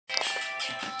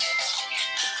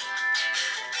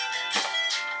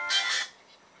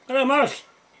Hello, Maurice.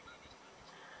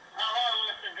 Hello,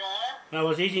 Mr. John. I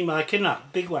was eating my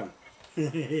kidnap, big one. Oh,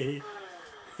 you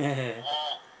better get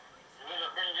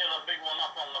a big one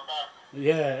up on the back.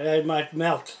 Yeah, it might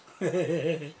melt.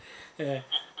 I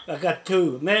got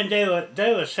two. Man, they were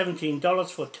 $17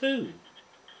 for two.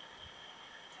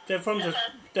 They're from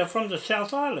the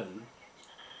South Island.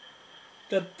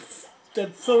 They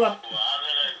fill up Big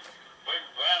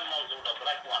brown ones with the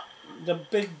black one. the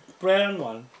big brown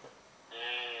one.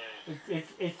 It's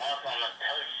Nice on the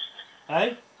toast.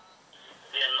 eh?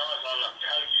 They're nice on the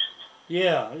toast.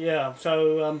 Yeah.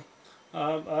 So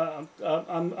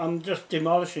I'm just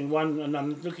demolishing one and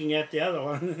I'm looking at the other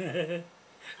one.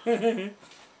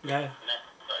 Yeah,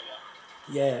 yeah.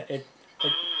 You It ready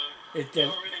for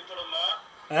the mark?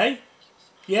 eh?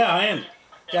 Yeah, I am. Yeah,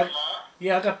 Yeah, mark?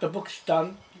 yeah. I got the books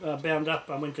done, bound up.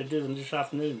 I went to do them this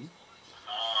afternoon.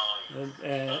 Oh, yeah. And,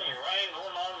 Rain,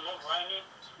 hold on, not raining.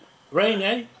 rain,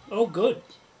 eh? Oh, good.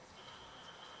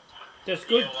 That's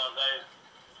good. Yeah, well, I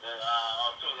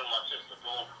was talking to my sister,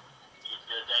 Paul. She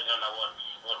said they don't know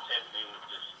what's happening with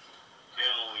this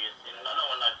journal yet. And I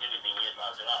don't know anything yet.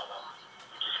 I said, oh, well,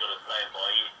 we just got to play it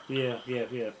by ear. Yeah. Yeah,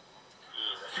 they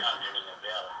can't do anything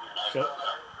about it, you know. So,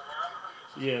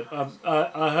 yeah.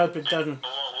 I hope it doesn't. The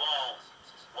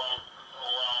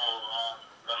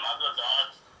mother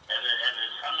died, and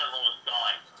his son-in-law is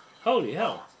dying. Holy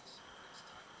hell.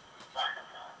 Fucking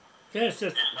hell. Yes,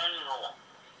 that's His son-in-law,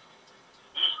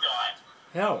 he's dying.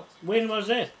 hell. When was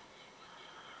that?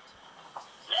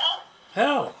 Now,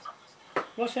 Hell.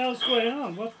 What the hell's going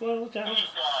on? What the hell? he's dying.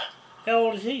 How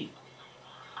old is he?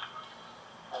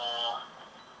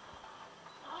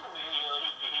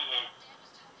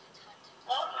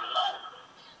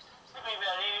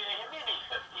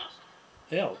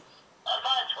 Hell.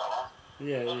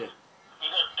 Yeah. He got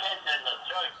cancer in the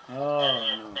throat. Oh,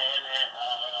 and no.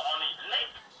 on his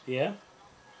neck. Yeah?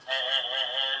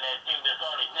 And that thing that's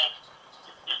on his neck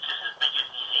is just as big as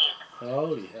his head.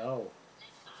 Holy hell.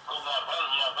 Because my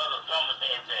brother Thomas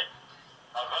had that.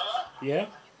 My brother, Yeah?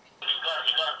 he got it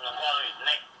in the bottom of his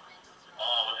neck.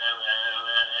 Oh,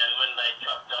 and when they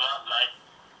chopped him up, mate,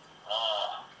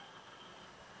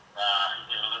 he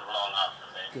didn't live long after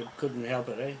that. Couldn't help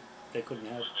it, eh? They couldn't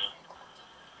help it. Mhm.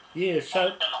 Yeah, I was so...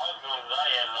 in the hospital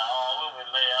today, and we'll be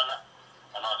me on it.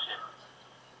 And I said,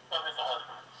 "Come at the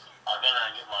hospital. I better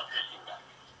get my dressing done."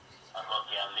 I got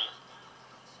down there.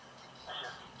 I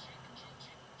said,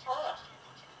 "Oh,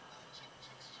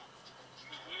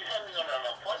 you haven't got an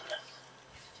appointment."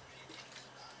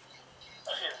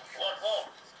 I said, "What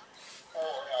for?"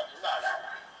 Oh, I said, "No.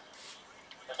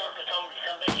 The doctor told me to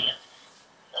come back here."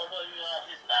 Oh, well,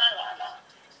 I said, "No.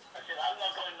 I said, "I'm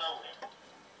not going nowhere."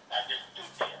 I just stood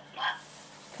there.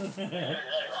 Oh,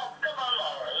 come on,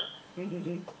 Maurice.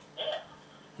 Yeah.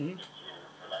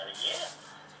 Bloody yeah.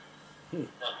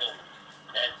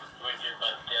 That Bridget,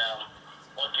 but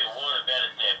what you worry about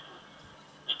is that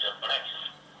it's a black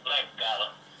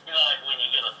color. You know, like when you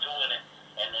get a toy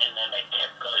and the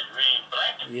cap goes really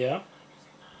black. Yeah?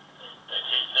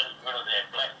 She's getting rid of that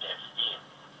black cap skin.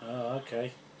 Oh,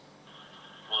 okay.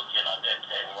 Well, you know,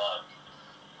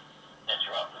 that's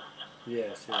rubber.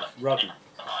 Yes. Robbie.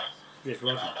 Right. Yes, You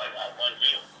know, Robbie. I want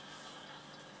you.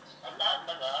 I'm not, I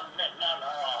think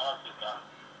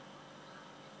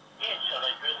yeah, so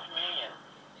they dressed me and,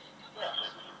 I said,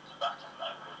 fucking no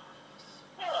good.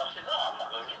 Yeah, I said, no, I'm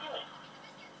not going anyway.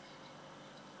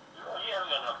 Oh, you haven't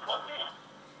got an appointment. I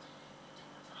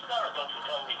said, no, the doctor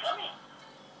told me to come here.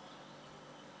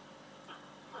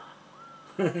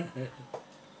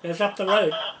 It's up the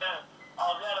road. I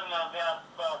was out in about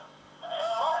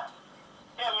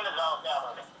 10 minutes I was out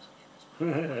of it. I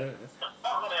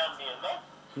got out there, man.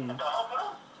 At the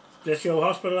hospital. That's your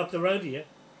hospital up the road here?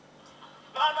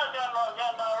 No, down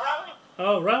the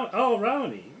road. Oh,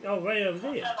 Romney. Oh, way over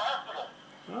there. Down the hospital.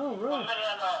 Oh, right.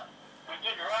 We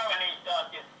did Romney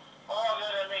stuff. Oh, I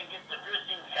got in there and get the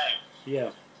dressing case.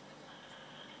 Yeah.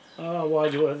 Oh,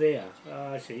 while you were there.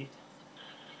 Oh, I see.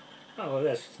 Oh, well,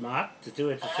 that's smart to do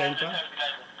it at the same time.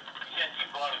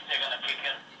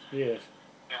 Yes.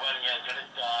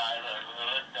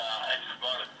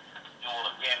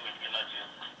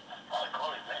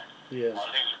 Yeah.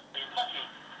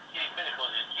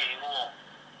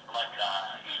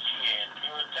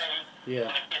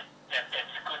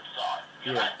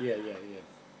 Yeah. Yeah. You know,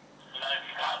 if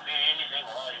you can't feel anything,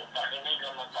 well, you're fucking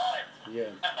legal on the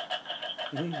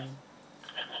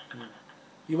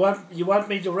Yeah. You want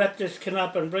me to wrap this can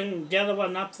up and bring the other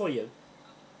one up for you?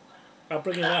 I'll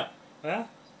bring it up. Huh?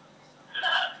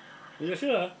 No. You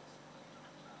sure?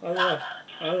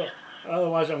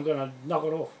 Otherwise I'm gonna knock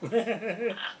it off.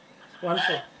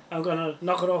 I'm gonna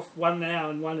knock it off one now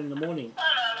and one in the morning. No,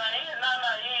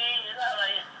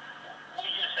 we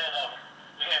just had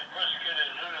we had brisket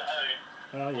and hula-ho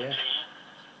Oh yeah. tea,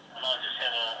 and I just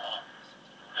had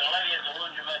the lady at the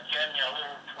laundromat gave me a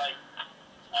little plate,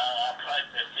 a plate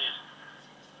that says,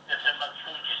 that's how much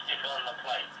food you stick on the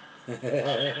plate. I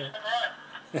said, right.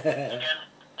 She gave me a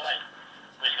plate,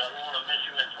 which got all the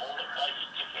measurements, all the clothes you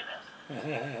stick in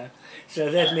it.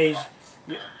 So that means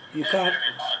you That's can't.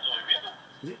 very nice of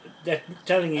you. That's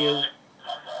telling you.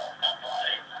 Papa,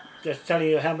 Just telling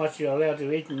you how much you're allowed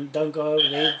to eat and don't go over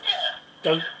the edge.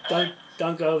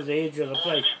 Don't go over the edge of the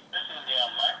plate.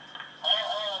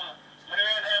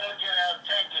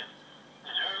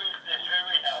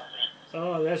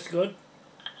 Oh, that's good.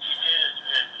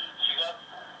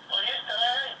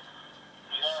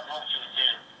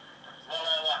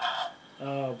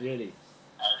 Oh, beauty.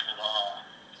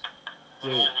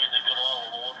 Beauty.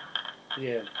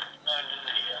 Yeah.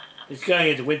 It's going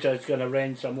into winter. It's going to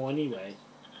rain some more anyway.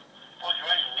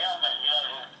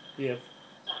 Yeah.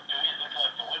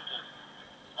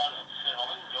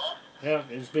 Yeah,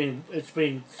 it's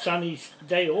been sunny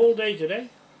day all day today.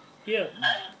 Yeah,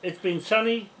 it's been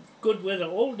sunny, good weather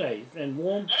all day and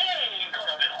warm.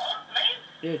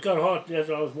 Yeah, it got hot as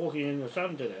I was walking in the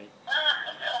sun today.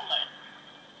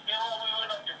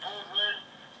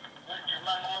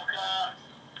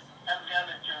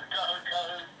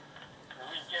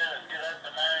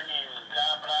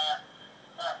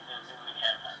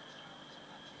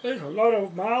 There's a lot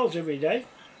of miles every day.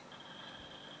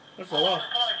 That's a lot.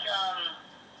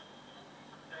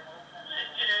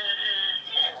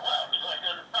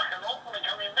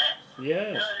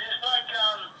 Yeah.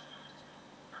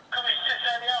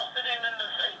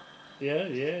 Yeah,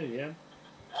 yeah, yeah.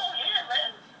 Oh, yeah,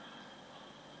 man.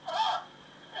 Oh,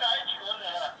 it's good.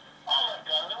 I like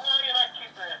going. Well,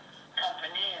 keep the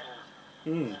company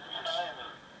and, and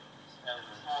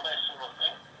all that sort of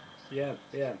thing. Yeah,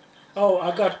 yeah. Oh,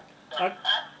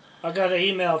 I got an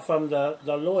email from the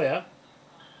lawyer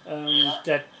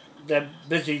that they're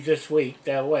busy this week.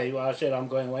 They're away. Well, I said I'm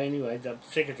going away anyway, the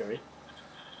secretary.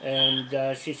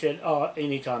 And she said, oh,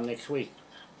 anytime next week.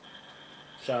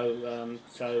 So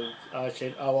I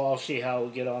said, oh, I'll see how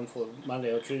we get on for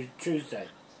Monday or Tuesday,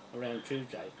 around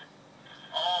Tuesday.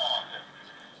 Oh,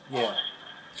 yeah.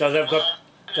 So they've got.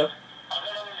 Yeah.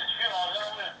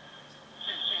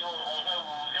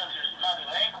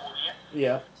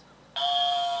 Yeah.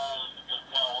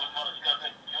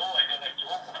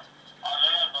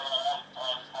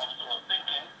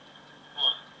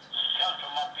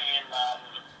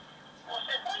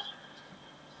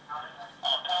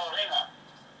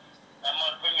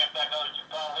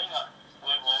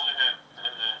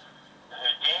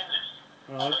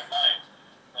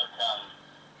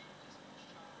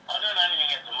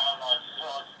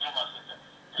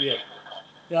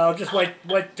 Yeah, I'll just wait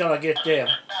till I get there.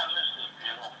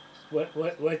 Wait.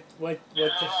 Yeah.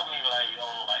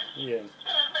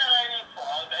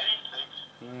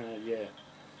 Yeah.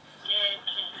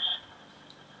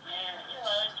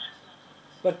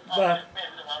 But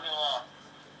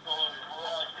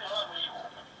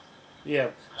yeah.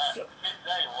 So,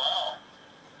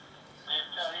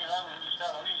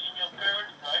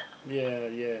 yeah,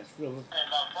 yeah. Well, and I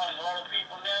find a lot of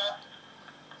people now,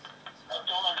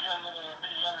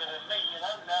 younger than me,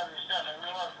 now they're starting to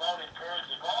realise all their parents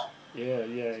are gone. Yeah,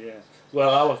 yeah, yeah.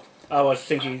 Well, I was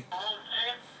thinking.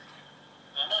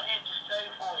 They're not here to stay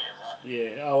forever.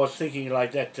 Yeah, I was thinking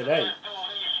like that today.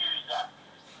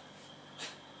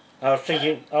 I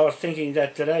was thinking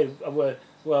that today.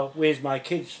 Well, where's my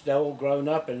kids? They're all grown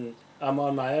up, and I'm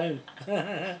on my own.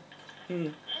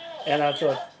 And I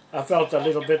thought I felt a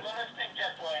little bit.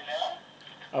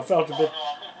 I felt a bit.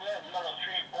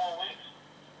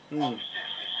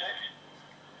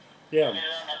 Yeah.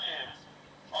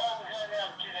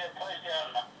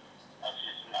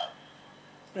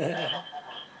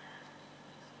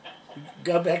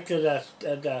 Go back to the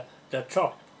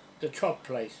chop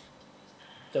place,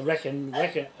 the reckon.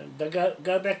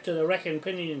 Go back to the reckon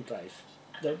pinion place,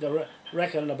 the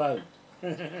reckon the bone. I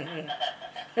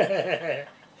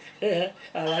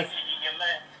like.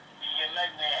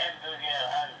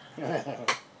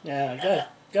 Yeah,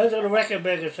 go to the reckon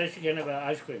burger so you can have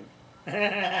ice cream.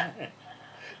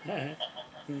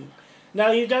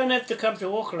 No, you don't have to come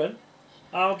to Auckland.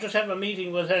 I'll just have a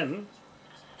meeting with him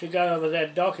to go over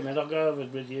that document. I'll go over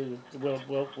it with you. We'll have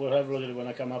a look at it when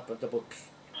I come up with the books.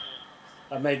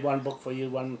 I made one book for you,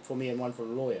 one for me, and one for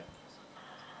the lawyer.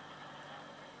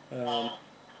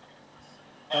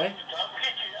 Hey?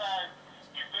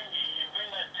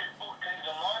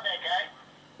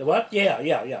 The what? Yeah.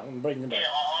 I'm bringing them back. Yeah,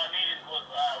 all I needed was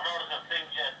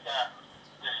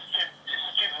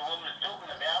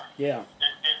Yeah.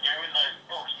 They're in those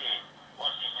books there.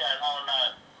 What's he saying? Oh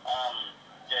no,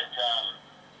 that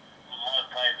my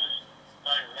papers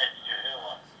don't match to her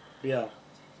one. Yeah.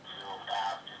 You're a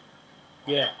bastard.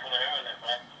 Yeah. Put her in it,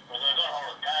 mate. Because I got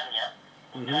hold of Tanya.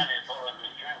 Tanya followed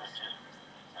me through with this.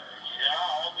 She said,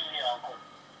 oh, I'll be there, Uncle.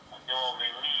 I said, I'll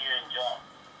be me, you and John.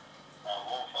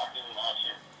 We'll fucking, I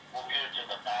said, we'll give it to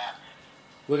the bar.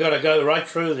 We got to go right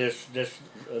through this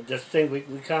thing.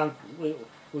 We can't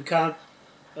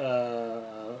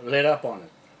let up on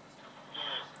it.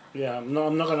 Yeah, I'm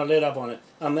not going to let up on it.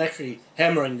 I'm actually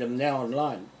hammering them now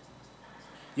online.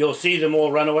 You'll see them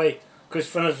all run away. Chris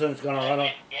Finnerson's going to run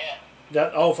away. Yeah.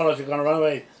 The old fellows are going to run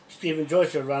away. Stephen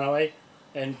Joyce will run away,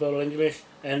 and Bill English,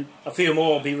 and a few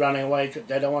more will be running away.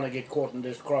 They don't want to get caught in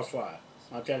this crossfire.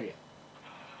 I tell you,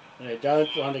 they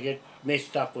don't want to get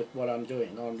messed up with what I'm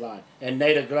doing online. And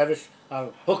Nada Glavish,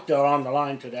 I've hooked her on the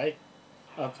line today.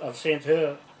 I've sent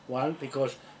her one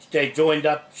because they joined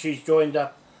up. She's joined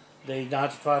up the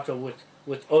Ngāti Whātua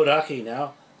with Oraki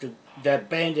now. They're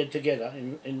banded together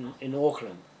in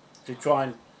Auckland to try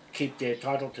and keep their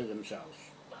title to themselves.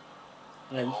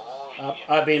 And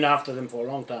I've been after them for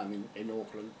a long time in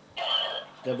Auckland.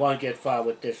 They won't get far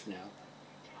with this now.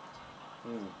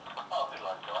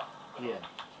 Yeah.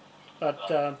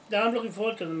 But I'm looking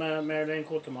forward to the Maryland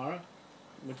Court tomorrow.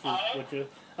 With you.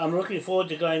 I'm looking forward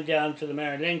to going down to the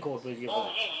Maryland Court with you.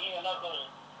 Oh, yeah, no, but,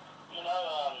 you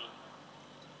know,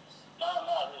 no,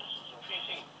 there's a few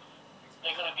things.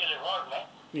 They're going to get it right, man.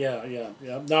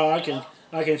 Yeah. No,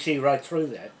 I can see right through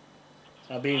that.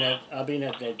 I've been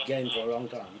at that game for a long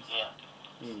time. Yeah.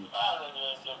 They're going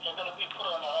to be put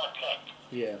on the right track.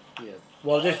 Yeah.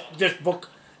 Well, this book,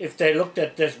 if they looked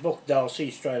at this book, they'll see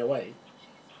straight away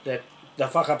that the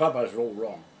Whakapapa is all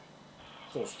wrong.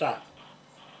 For a start.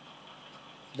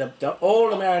 All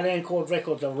the Maryland Court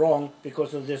records are wrong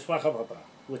because of this Whakapapa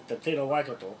with the Tino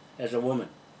Waikato as a woman.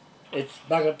 It's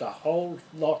buggered the whole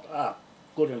lot up,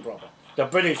 good and proper. The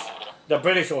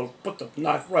British will put the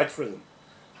knife right through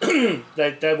them.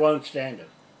 They won't stand it.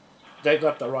 They've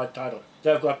got the right title.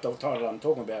 They've got the title I'm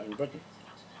talking about in Britain.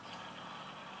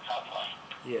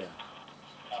 Yeah.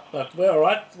 But we're all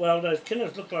right. Well, those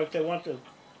killers look like they want to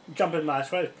jump in my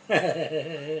throat.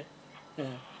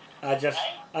 I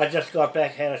just got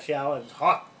back, had a shower, it's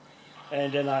hot,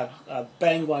 and then I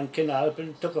banged one kinna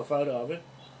open, took a photo of it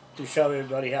to show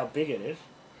everybody how big it is,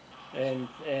 and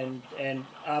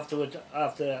afterwards,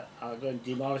 after I'm going to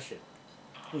demolish it.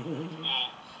 Yeah.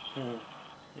 I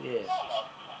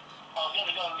was going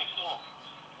to go next door,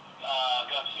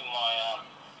 go see my,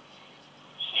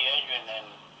 see Adrian, and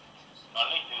I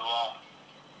need to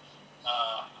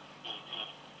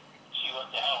see what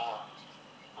the hell,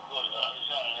 because I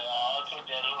took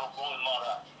that little boy might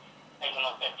have taken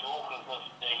off back to Auckland because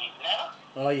he's now.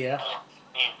 Oh yeah.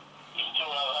 He's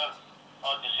still at home. I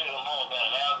just said to him all about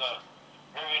an hour ago,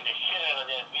 revving the shit out of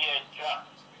that V8 truck.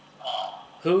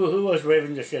 Who was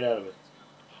revving the shit out of it?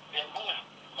 That boy,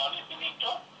 my little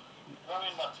Nito,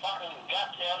 revving the fucking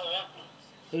guts out of it.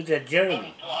 Who's that,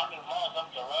 Jeremy? 200 miles up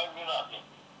the road, you know,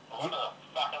 what a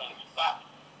fucking spot.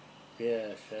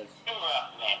 Yes, that's... Too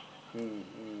rough, man.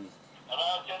 And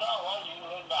I said, oh, well, you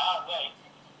learn the hard way.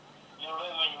 You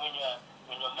learn when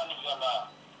your money's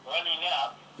running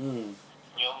out.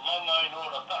 Your mama and all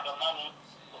the fucking money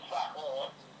to fuck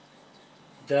all.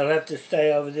 They'll have to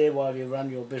stay over there while you run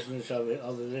your business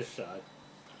over this side.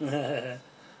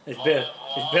 It's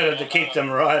better to keep them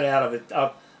right out of it.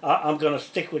 I'm going to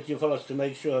stick with you fellas to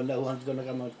make sure no one's going to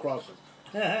come across it.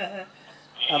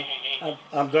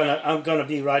 I'm going to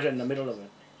be right in the middle of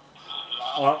it.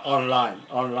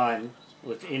 Online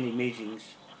with any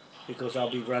meetings, because I'll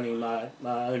be running my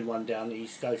own one down the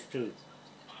East Coast too.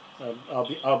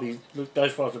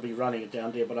 Those fellas will be running it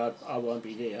down there, but I won't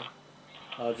be there.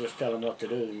 I'll just tell them what to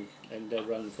do, and they'll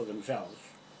run for themselves.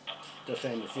 The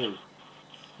same as you.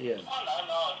 Yeah. No,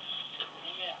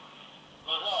 yeah.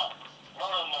 Because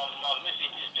one of my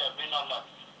messages have been on my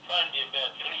phone there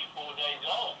about 3-4 days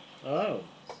old. Oh.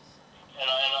 And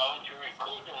I went to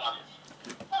record them.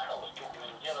 I was talking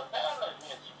in yellow about those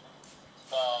messages.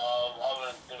 So I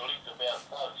went to delete about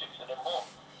 5-6 of them more.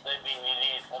 They've been in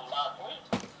here from last week.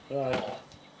 Right.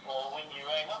 Or when you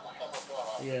rang up a couple of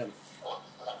times. Yeah.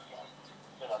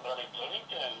 Then I bloody deleted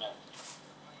them, man.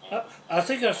 I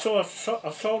think I saw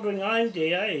a soldering iron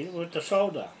there, with the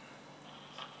solder.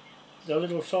 The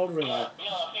little soldering iron.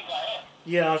 Yeah, I think I have.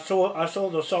 Yeah, I saw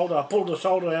the solder. I pulled the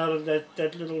solder out of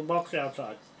that little box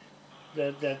outside.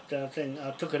 That thing.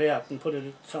 I took it out and put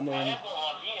it somewhere. I have got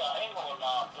one here. I ain't got one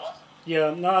after.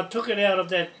 Yeah, no, I took it out of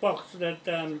that box,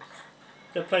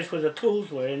 the place where the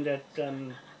tools were in that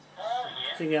Oh,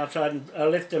 yeah. thing outside and I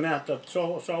left them out, the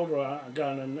solder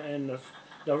gun and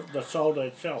the solder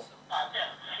itself.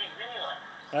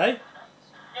 Hey?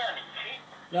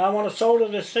 No, I want to solder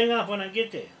this thing up when I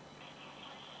get there.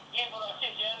 Yeah, but I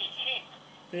said you only cheap.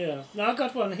 Yeah. No, I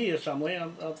got one here somewhere.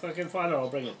 If I can find it, I'll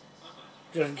bring it.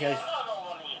 Just in case. Yeah, I got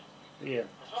one here. Yeah.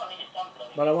 There's one here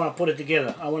someplace. But I want to put it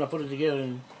together. I want to put it together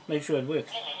and make sure it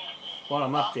works while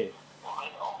I'm up there.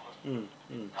 Mm,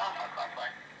 mm.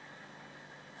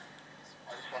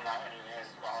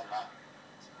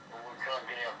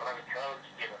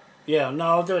 Yeah, no,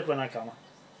 I'll do it when I come.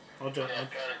 I'll do it.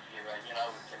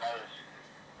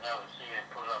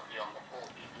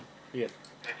 Yeah.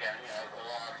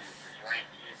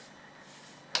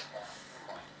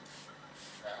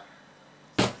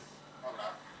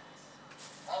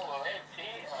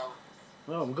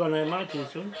 Well, I'm going to have my tea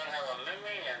soon.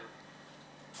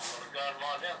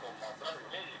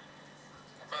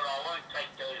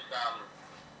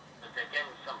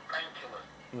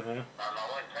 Uh-huh. I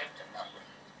won't take them, nothing.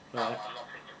 No, Right. I'm not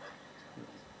thinking that.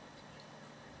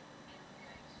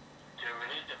 To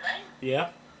release the pain? Yeah.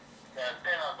 Then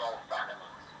I'll go back at me.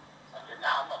 I said, no,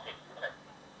 I'm not thinking that.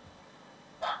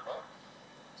 Back off.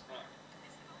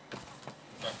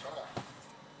 That's all.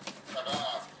 But,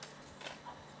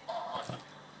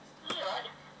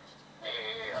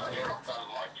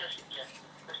 just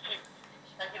keep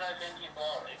taking those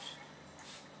antibiotics.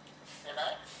 You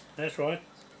know? That's right.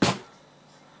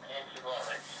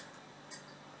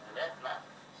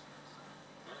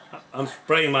 I'm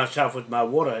spraying myself with my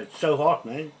water. It's so hot,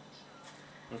 man.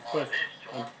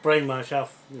 I'm spraying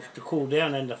myself just to cool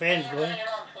down and the fan's going. I've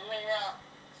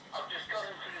just got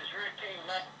into this routine,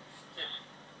 mate. Just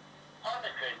on the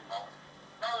treadmill.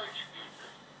 No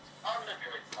excuses. On the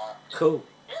treadmill. Cool.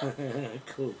 Yeah.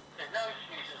 Cool. There's no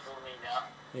excuses for me now.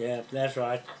 Yeah, that's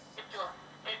right.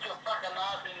 Get your fucking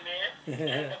ass in there.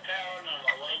 Get the power and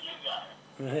away you go.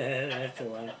 That's the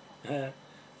one.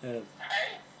 Hey?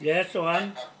 Yeah, that's the one.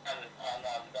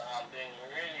 I'm doing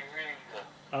really, really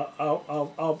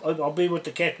good. I'll be with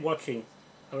the cat watching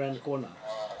around the corner.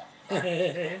 He goes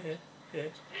upstairs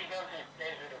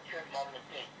with a trip on the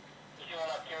thing. He's going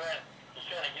up here and he's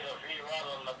trying to get a free ride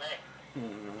on the back.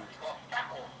 He's got stuck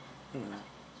on.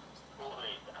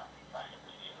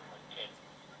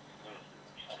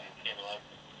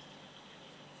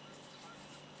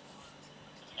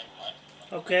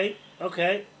 Okay,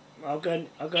 okay. I'll go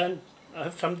and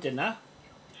have some dinner.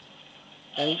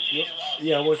 And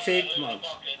yeah, we'll see it tomorrow.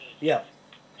 Yeah.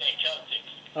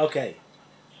 Okay.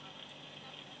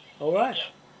 All right.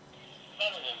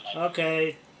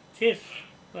 Okay. Cheers.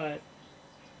 Bye.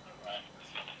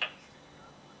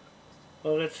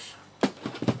 Well, let's.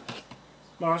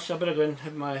 Maurice, I better go and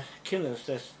have my killers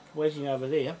that's waiting over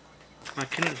there. My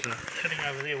killers are sitting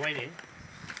over there waiting.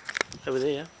 Over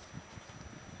there.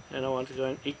 And I want to go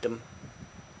and eat them.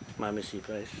 My messy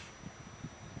place.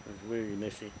 It's really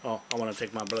messy. Oh, I want to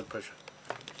take my blood pressure.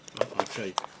 I'll show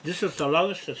you. This is the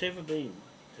lowest it's ever been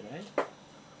today.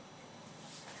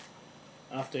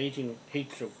 After eating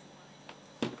heaps of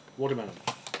watermelon.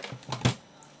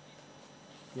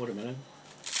 Watermelon.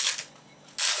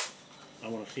 I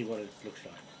want to see what it looks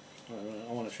like.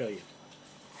 I want to show you.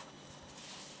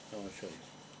 I want to show you.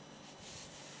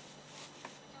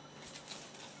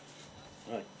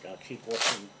 I'll keep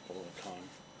watching all the time.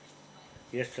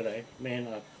 Yesterday,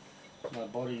 man, my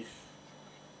body's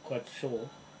quite sore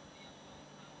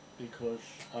because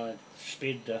I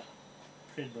sped the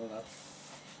treadmill up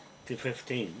to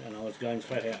 15 and I was going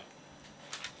flat out.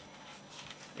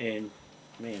 And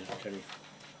man, I tell you,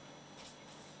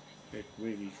 it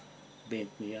really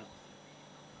bent me up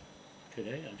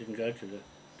today. I didn't go to the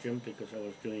gym because I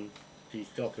was doing these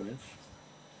documents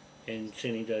and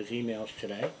sending those emails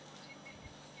today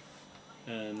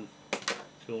to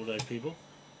all those people,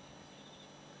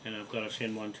 and I've got to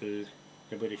send one to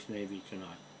the British Navy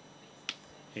tonight.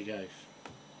 Here goes.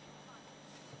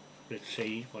 Let's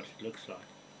see what it looks like.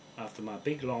 After my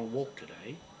big long walk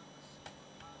today,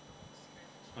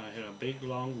 I had a big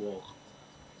long walk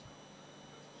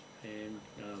and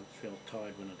I felt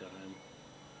tired when I got home.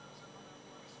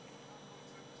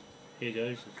 Here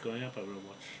goes, it's going up. I will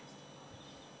watch.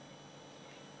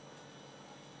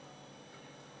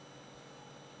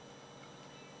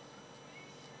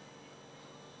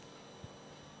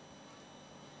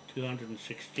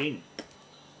 $216.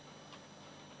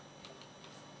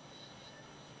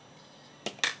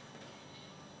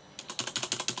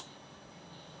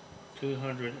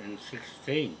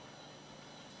 $216.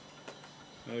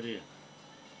 Oh dear.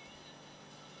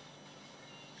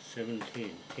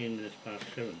 17. 10 minutes past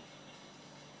 7.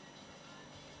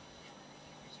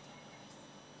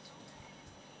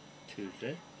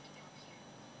 Tuesday.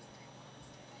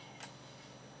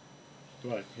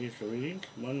 Right, here's the reading.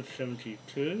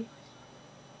 172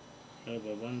 over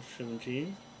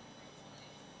 117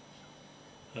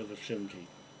 over 70.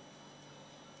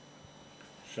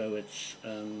 So it's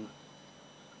 47,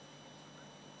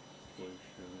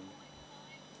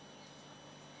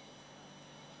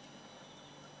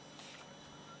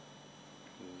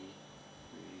 2,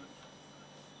 3,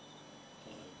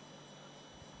 5,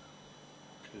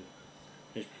 2.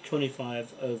 It's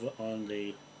 25 over on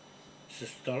the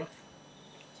systolic,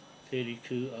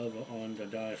 32 over on the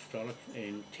diastolic,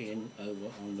 and 10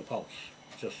 over on the pulse,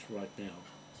 just right now.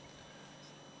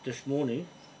 This morning,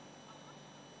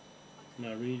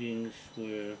 my readings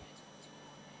were,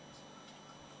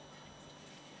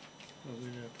 oh,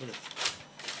 where did I put it?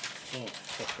 Oh,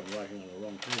 fuck, I'm writing on the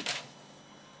wrong page.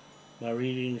 My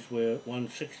readings were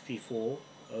 164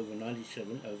 over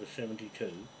 97 over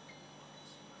 72,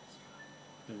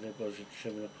 and that was at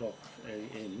 7 o'clock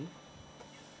a.m.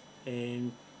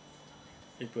 and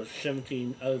it was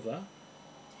 17 over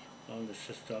on the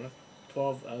systolic,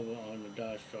 12 over on the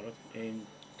diastolic, and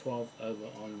 12 over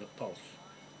on the pulse.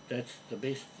 That's the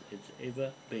best it's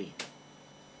ever been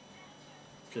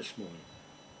this morning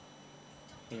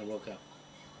when I woke up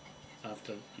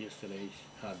after yesterday's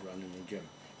hard run in the gym.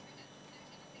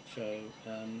 So,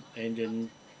 and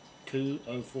then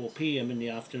 2:04 p.m. in the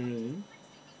afternoon,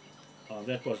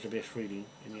 that was the best reading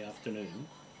in the afternoon.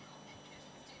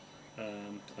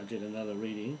 I did another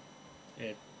reading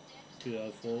at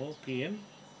 2:04 p.m.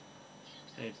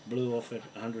 It blew off at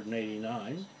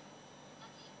 189,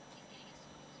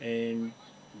 and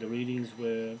the readings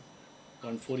were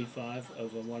 145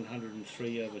 over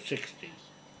 103 over 60.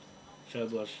 So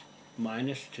it was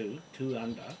 -2, 2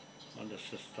 under on the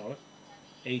systolic,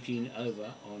 18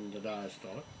 over on the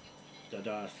diastolic. The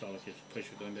diastolic is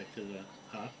pressure going back to the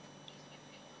heart,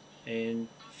 and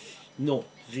 0,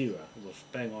 it was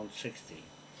bang on 60.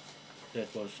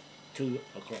 That was 2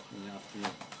 o'clock in the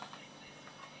afternoon.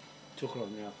 2 o'clock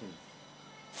in the afternoon.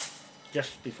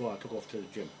 Just before I took off to the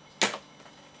gym.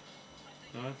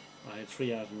 Right? I had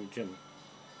 3 hours in the gym.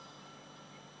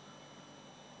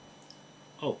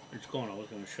 Oh, it's gone. I was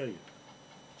going to show you.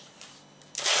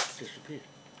 It disappeared.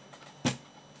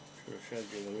 Should have showed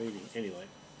you the reading. Anyway,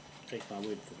 take my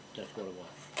word for it. That's what it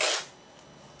was.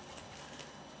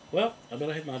 Well, I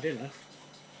better have my dinner.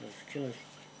 This killer's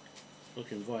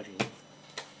look inviting.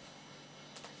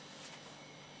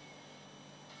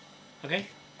 Okay?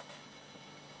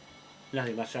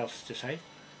 Nothing much else to say.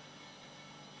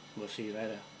 We'll see you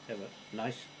later. Have a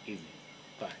nice evening.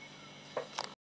 Bye.